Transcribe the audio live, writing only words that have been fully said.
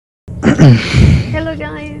Hello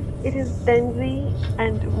guys, it is Densy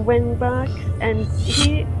and Venbox, and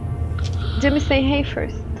he. Let me say hey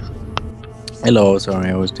first. Hello,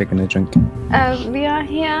 sorry, I was taking a drink. We are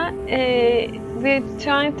here. We're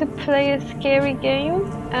trying to play a scary game,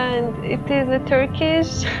 and it is a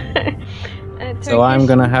Turkish. So I'm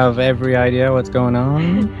gonna have every idea what's going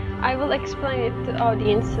on. I will explain it to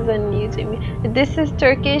audiences and you, Jimmy. This is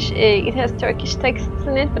Turkish. It has Turkish texts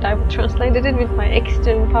in it, but I will translate it with my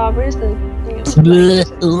extreme powers and. Don't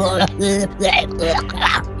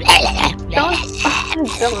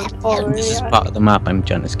over. This is part of the map. I'm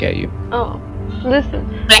trying to scare you. Oh, listen.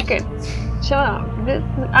 Okay, shut up.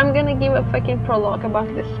 I'm gonna give a fucking prologue about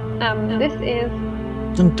this. This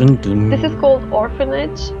is called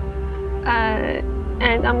Orphanage.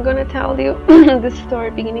 And I'm gonna tell you the story,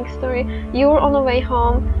 beginning story. You're on the way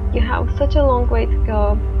home, you have such a long way to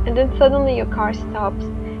go, and then suddenly your car stops,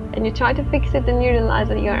 and you try to fix it, and you realize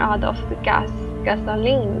that you're out of the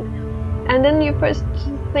gasoline. And then you first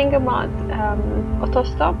think about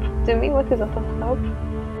autostop. Jimmy, what is autostop?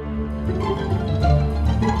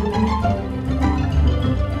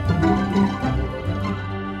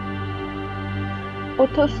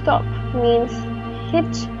 Autostop means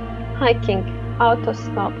hitchhiking.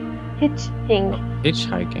 Autostop, hitching,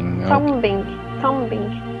 hitchhiking, thumbing,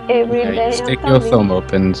 every day. You stick your thumb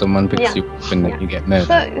up and someone picks you up and then you get murdered.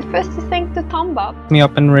 So first you think to thumb up. Pick me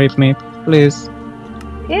up and rape me, please.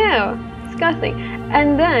 Yeah, disgusting.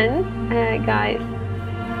 And then, guys,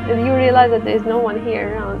 you realize that there's no one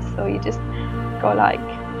here around, so you just go like,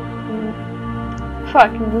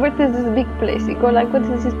 fuck, what is this big place? You go like, what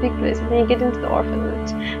is this big place? And then you get into the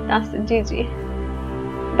orphanage. That's the GG.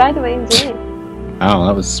 By the way, Jimmy. Oh,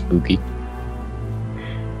 that was spooky.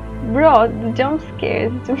 Bro, the jump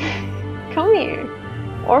scares. Come here.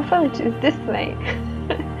 Orphanage is this way.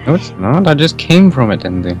 No, it's not. I just came from it,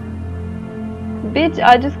 Andy. Bitch,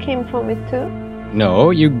 I just came from it too.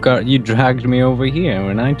 No, you dragged me over here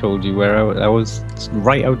when I told you where I was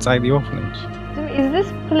right outside the orphanage. Is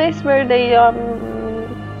this place where they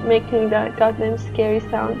making that goddamn scary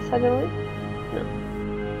sound suddenly?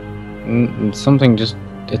 No. Something just.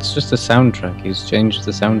 It's just a soundtrack. He's changed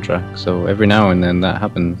the soundtrack, so every now and then that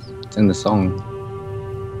happens. It's in the song.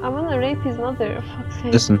 I wanna rape his mother, for fuck's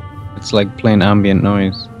sake. Listen, it's like playing ambient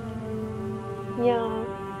noise. Yeah.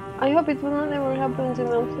 I hope it will not ever happen to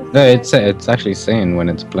me. No, it's actually saying when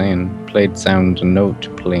it's playing. Played sound note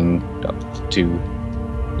playing to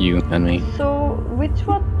you and me. So, which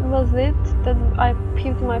one was it that I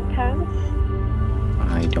peed my pants?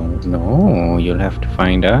 I don't know. You'll have to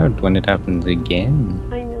find out when it happens again.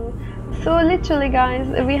 I know. So literally, guys,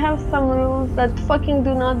 we have some rules that fucking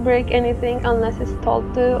do not break anything unless it's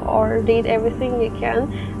told to, or read everything you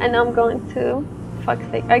can. And I'm going to, fuck's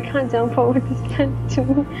sake, I can't jump over this fence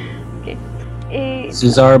too. Okay. This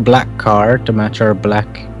is our black car to match our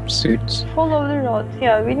black suits. Follow the road.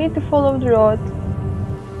 Yeah, we need to follow the road.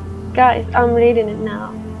 Guys, I'm reading it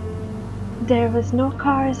now. There was no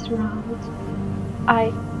cars around.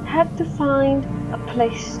 I had to find a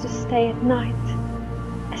place to stay at night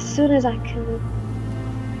as soon as I can.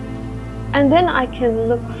 And then I can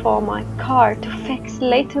look for my car to fix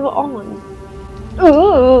later on.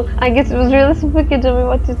 Ooh, I guess it was really spooky, Jimmy,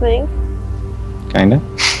 what do you think? Kinda.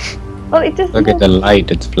 Well, it just look at the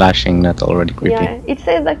light, it's flashing, that's already creepy. Yeah, it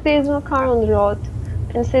says like there's no car on the road.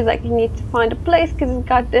 And it says like you need to find a place because it's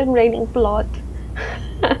goddamn raining blood.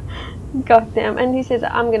 Goddamn. And he says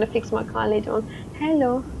I'm gonna fix my car later on.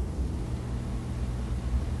 Hello.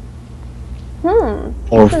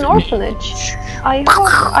 It's an orphanage.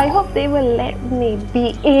 I hope they will let me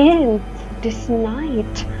be in this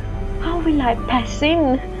night. How will I pass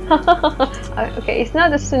in? Okay, it's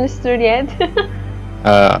not as sinister yet.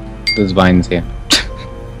 There's vines here.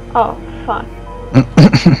 Oh fuck.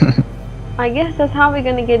 I guess that's how we're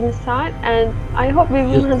gonna get inside, and I hope we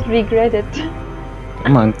will not regret it.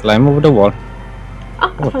 Come on, climb over the wall.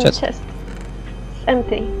 Oh, from the chest. It's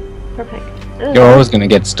empty. Perfect. You're always gonna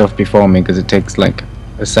get stuff before me because it takes like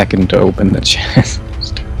a second to open the chest.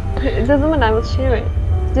 It doesn't matter, I will share it.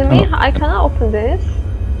 Jimmy, I cannot open this.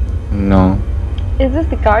 No. Is this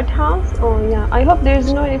the guardhouse? Oh yeah. I hope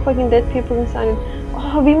there's no any fucking dead people inside it.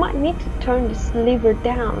 Oh, we might need to turn this lever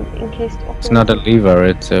down in case to open It's not a lever,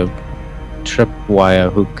 it's a tripwire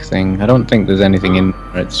hook thing. I don't think there's anything in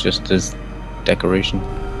there, it's just this decoration.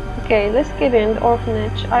 Okay, let's get in the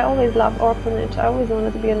orphanage. I always loved orphanage. I always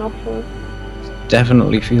wanted to be an orphan.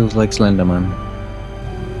 Definitely feels like Slenderman.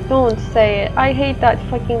 Don't say it. I hate that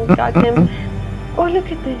fucking goddamn. Oh,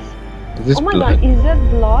 look at this. Is this oh my blood? god, is that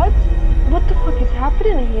blood? What the fuck is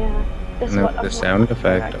happening here? That's No, what the sound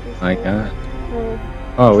effect. Oh my god.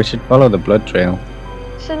 Oh, we should follow the blood trail.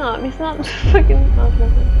 Shut up, it's not fucking not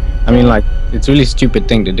like that. I mean, like, it's a really stupid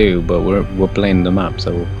thing to do, but we're playing the map,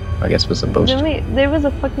 so I guess we're supposed to. There was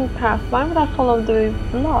a fucking path. Why would I follow the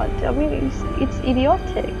blood? I mean, it's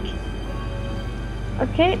idiotic.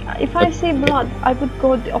 Okay, if I see blood, I would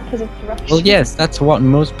go the opposite direction. Well, yes, that's what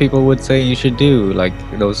most people would say you should do, like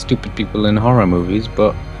those stupid people in horror movies,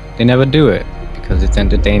 but they never do it because it's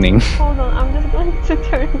entertaining. Hold on, I'm just going to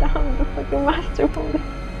turn down the fucking master mode.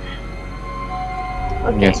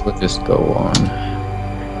 Okay. Yes, we'll just go on.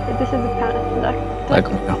 This is the path. Like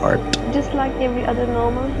my heart. Just like every other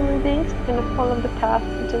normal human beings, we're gonna follow the path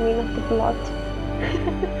to mean of the blood.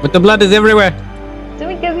 But the blood is everywhere! So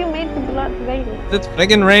because you made the blood raining. It's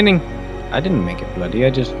friggin' raining! I didn't make it bloody, I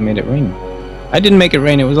just made it rain. I didn't make it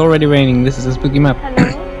rain, it was already raining. This is a spooky map.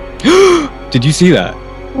 Hello? Did you see that?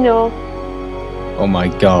 No. Oh my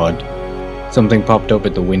god. Something popped up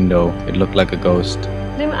at the window. It looked like a ghost.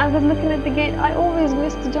 Jim, I was looking at the gate. I always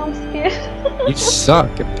miss the jump scare. You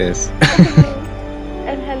suck at this.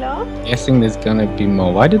 And hello? Guessing there's gonna be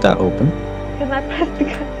more. Why did that open? Because I pressed the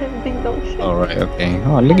goddamn ding dong shit. Alright, okay.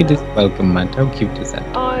 Oh, look at this welcome mat. How cute is that?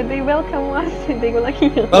 Oh, they welcome us. They go like,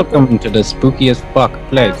 Welcome to the spookiest fuck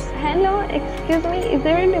place. Hello, excuse me, is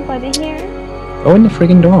there anybody here? Go in the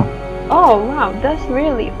friggin' door. Oh wow, that's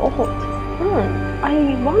really old.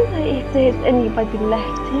 I wonder if there's anybody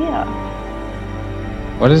left here.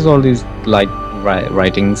 What does all these like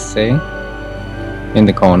writings say? In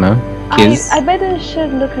the corner. Kiss. I better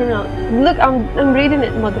should look around. Look, I'm reading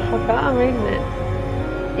it, motherfucker. I'm reading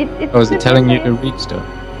it. Oh, is it telling you to read stuff?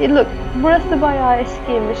 Look, Burası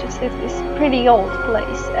scheme, which is this pretty old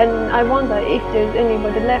place, and I wonder if there's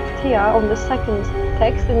anybody left here on the second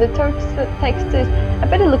text. And the third text is, I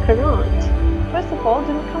better look around. First of all,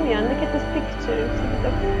 do come here and look at this picture.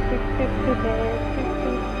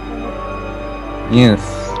 Yes,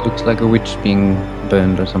 looks like a witch being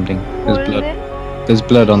burned or something. There's blood. There's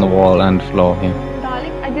blood on the wall and floor here.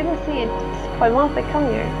 Darling, I didn't see it. But once they come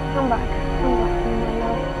here, come back, my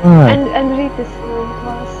love. Alright. And read this for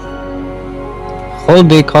us. Hold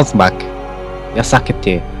the back.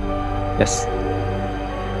 Yasakete. Yes.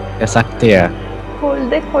 Yasakte.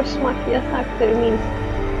 Hold the koşmak yasaktır means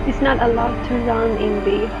it's not allowed to run in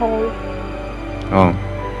the hall. Oh.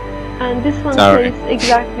 And this one Sorry. says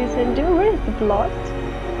exactly the same. Where is the blood?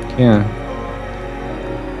 Yeah.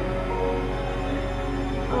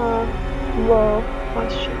 Whoa. Oh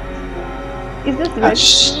shit. Is this red?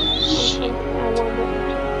 I wonder.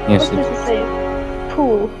 Yes, What does it say?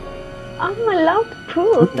 Pool. I'm allowed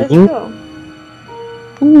pool. Let's Pool? go.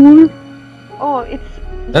 Pool. Oh, it's...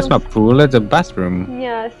 That's not pool, that's a bathroom.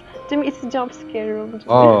 Yes. To me, it's a jump scare room.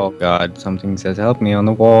 Oh god, something says help me on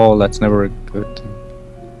the wall. That's never a good thing.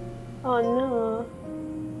 Oh no.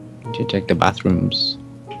 You should check the bathrooms.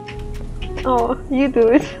 Oh, you do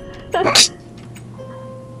it.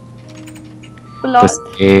 Blood.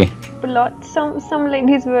 Blood. Some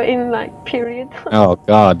ladies were in like period. Oh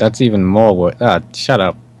god, that's even more worse. Ah, shut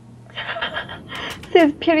up.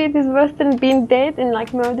 Says period is worse than being dead and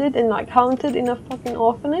like murdered and like haunted in a fucking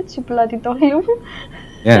orphanage. You bloody dollum.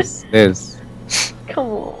 Yes, it is. Come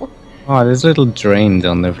on. Oh, there's little drains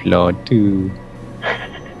on the floor too.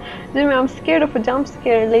 Jimmy, I'm scared of a jump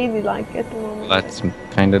scare lady like at the moment. That's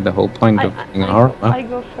kind of the whole point of being a horror. I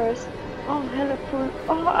go first. Oh, hello pool.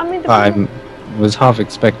 Oh, I'm in the I pool. was half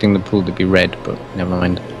expecting the pool to be red, but never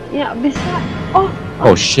mind. Yeah, beside.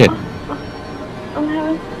 Oh shit. I'm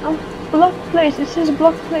having. Block place. It says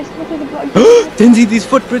block place. What is the block? Densy, these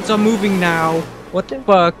footprints are moving now. What the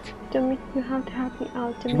fuck? Jimmy, you have to help me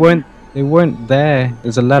out. Jimmy. They weren't there.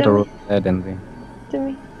 There's a ladder over there, Densy.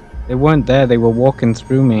 Jimmy. They weren't there. They were walking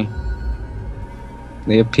through me.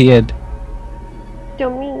 They appeared.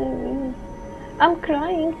 Jimmy. I'm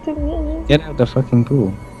crying to me. Get out the fucking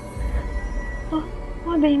pool.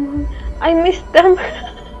 Oh, Damon. I missed them.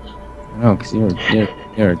 No, because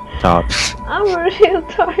you're a top. I'm a real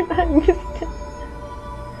tart. I missed them.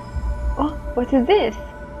 Oh, what is this?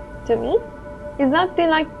 Jimmy? Is that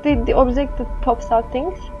the object that pops out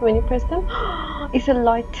things when you press them? It's a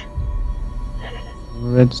light.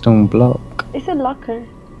 Redstone block. It's a locker.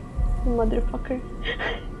 Motherfucker.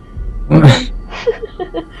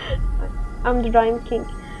 I'm the rhyme king.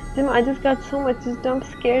 Jim, I just got so much jump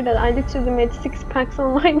scared that I literally made 6 packs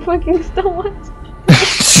on my fucking stomach.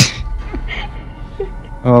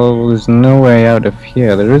 Oh, there's no way out of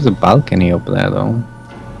here. There is a balcony up there though.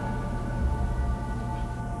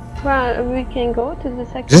 Well, we can go to the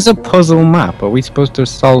second. This is a puzzle map. Are we supposed to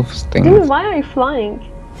solve things? Jimmy, why are you flying?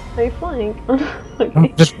 Are you flying? Okay.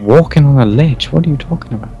 I'm just walking on a ledge. What are you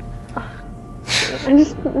talking about? I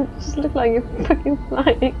just look like you're fucking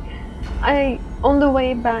flying. On the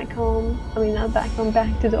way back home, I mean not back home,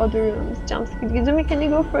 back to the other rooms, Jimmy, can you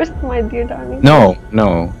go first, my dear darling? No.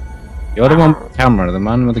 You're the one with the camera. The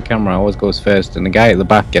man with the camera always goes first, and the guy at the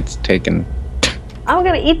back gets taken. I'm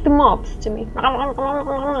gonna eat the mobs, Jimmy.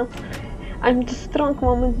 I'm the strong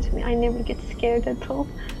woman, Jimmy. I never get scared at all.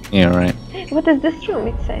 Yeah, right. What is this room?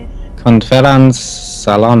 It says Conference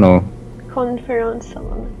Salano. Conference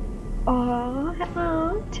salon. Oh,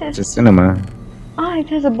 chest. It's a cinema. Ah, it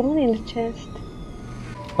has a bone in the chest.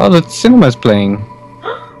 Oh, the cinema's playing.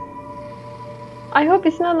 I hope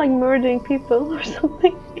it's not like murdering people or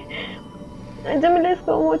something. Jimmy, let's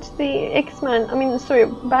go watch the X-Men. I mean, sorry,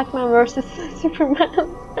 Batman versus Superman.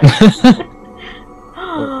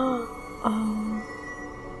 Oh.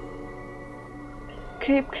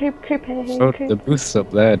 Creep. Oh, the booth's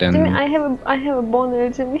up there then. Jimmy, I have a boner,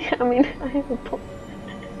 Jimmy. I mean, I have a boner.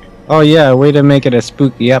 Oh yeah, way to make it a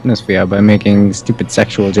spooky atmosphere by making stupid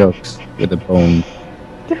sexual jokes with a bone.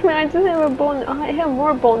 Jimmy, I just have a boner. Oh, I have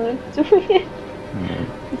more boners, Jimmy.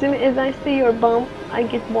 Jimmy, as I see your bum, I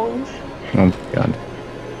get bones. Oh my god.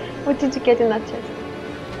 What did you get in that chest?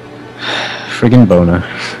 Friggin' boner.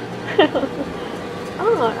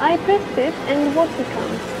 Oh, I pressed it and water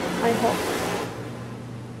comes, I hope.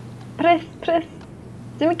 Press.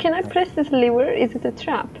 Jimmy, can I press this lever? Is it a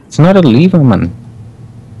trap? It's not a lever, man.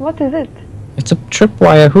 What is it? It's a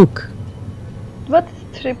tripwire hook. What is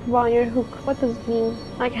tripwire hook? What does it mean?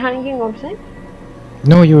 Like hanging object?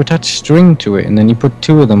 No, you attach string to it and then you put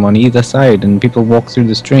two of them on either side and people walk through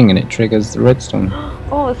the string and it triggers the redstone.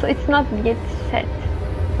 Oh, so it's not yet set.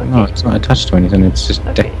 Okay. No, it's not attached to anything, it's just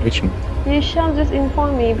decoration. You shall just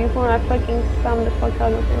inform me before I fucking spam the fuck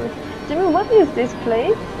out of yours. Jimmy, what is this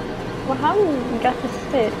place? Well, how we got to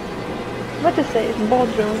sit? What to say? It's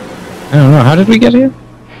boardroom. I don't know, how did we get here?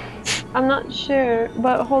 I'm not sure,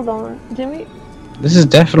 but hold on. Jimmy? This is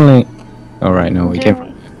definitely... Alright, no, we Jimmy,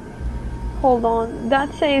 came... hold on.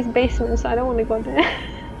 That says basement, so I don't want to go there.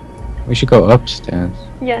 We should go upstairs.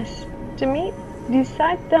 Yes. Jimmy,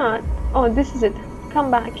 decide that. Oh, this is it. Come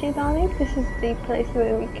back here, darling. This is the place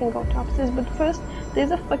where we can go to upstairs. But first,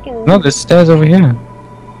 there's a fucking... No, there's stairs over here.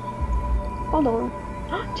 Hold on.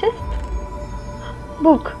 Chest.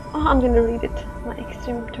 Book. Oh, I'm gonna read it. My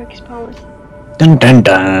extreme Turkish powers. Dun dun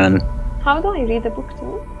dun. How do I read a book,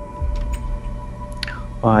 Jimmy?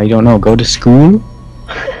 Oh, I don't know, go to school?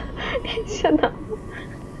 Shut up.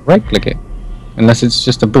 Right click it. Unless it's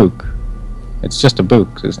just a book. It's just a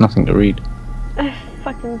book, there's nothing to read.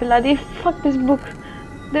 Fucking bloody fuck this book.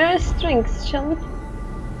 There are strings, shall we?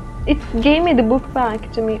 It gave me the book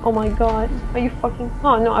back to me. Oh my god. Are you fucking...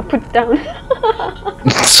 Oh no, I put it down.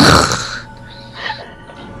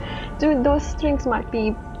 Dude, those strings might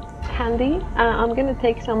be handy. I'm gonna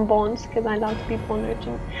take some bones because I love to be bone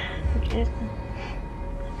urgent. Okay.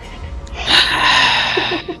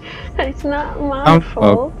 It's not my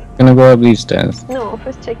fault. Gonna go up these stairs. No,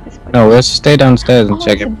 first check this. No, let's stay downstairs and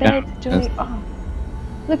check it. it. Bed, oh.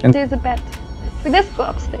 Look, there's a bed. Let's go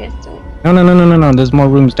upstairs, Jimmy. No, there's more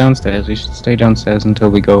rooms downstairs. We should stay downstairs until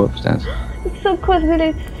we go upstairs. It's so cozy.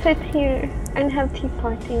 Let's sit here and have tea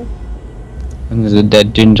party. And there's a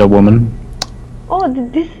dead ginger woman. Oh,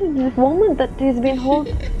 this is the woman that has been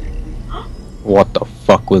holding. What the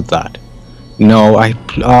fuck was that? No, I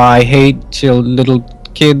hate little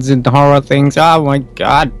kids and horror things. Oh my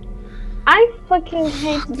god. I fucking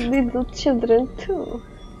hate little children too.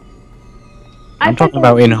 I'm talking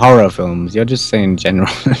about in horror films. You're just saying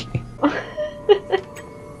generally.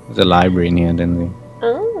 There's a library in here, Densy.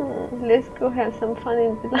 Oh, let's go have some fun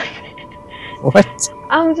in the library. What?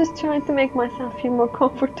 I'm just trying to make myself feel more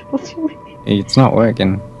comfortable, Jimmy. It's not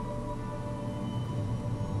working.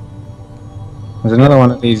 There's another one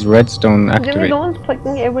of these redstone activated. Jimmy, don't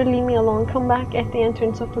fucking ever leave me alone. Come back at the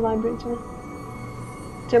entrance of the library, Jimmy.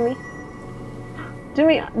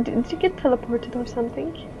 Jimmy, did you get teleported or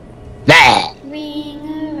something?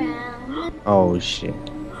 Oh shit.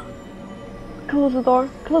 Close the door.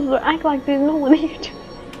 Close the door. Act like there's no one here.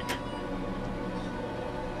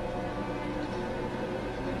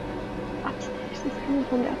 Upstairs. It's coming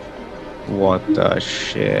from the upstairs. What the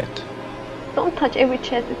shit? Don't touch every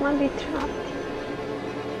chest. It might be trapped.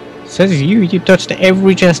 Says you touched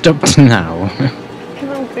every chest up to now. Because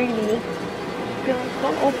I'm greedy.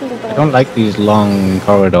 Don't open the door. I don't like these long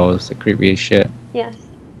corridors. They're creepy as shit. Yes.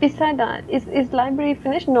 Beside that, is library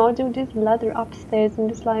finished? No, there's ladder upstairs in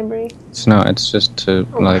this library. It's not, it's just to,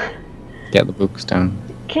 like, get the books down.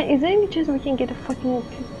 Is there any chance we can get a fucking,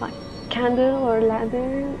 like, candle or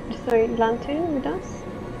lantern with us?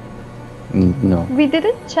 No. We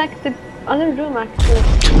didn't check the other room, actually.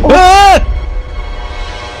 Oh!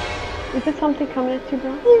 Is there something coming at you,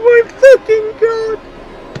 bro? Oh my fucking god!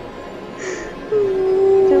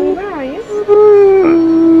 Jimmy, where are you?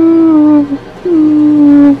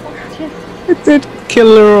 Just... It said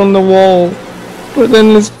killer on the wall, but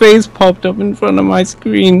then his face popped up in front of my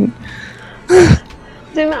screen.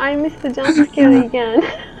 Jimmy, I missed the jump scare again.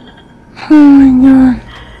 Oh my god.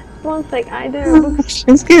 One sec, either books...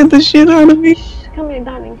 She scared the shit out of me. Shh, come here,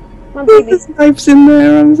 darling. My There's baby. snipes in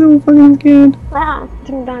there, I'm so fucking scared.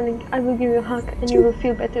 Jimmy, darling, I will give you a hug and you will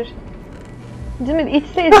feel better. Jimmy, it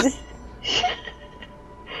says this.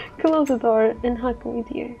 Close the door and hug me,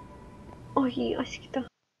 dear. Oy, aşkım.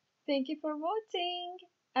 Thank you for watching,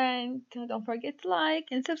 and don't forget to like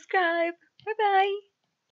and subscribe. Bye bye.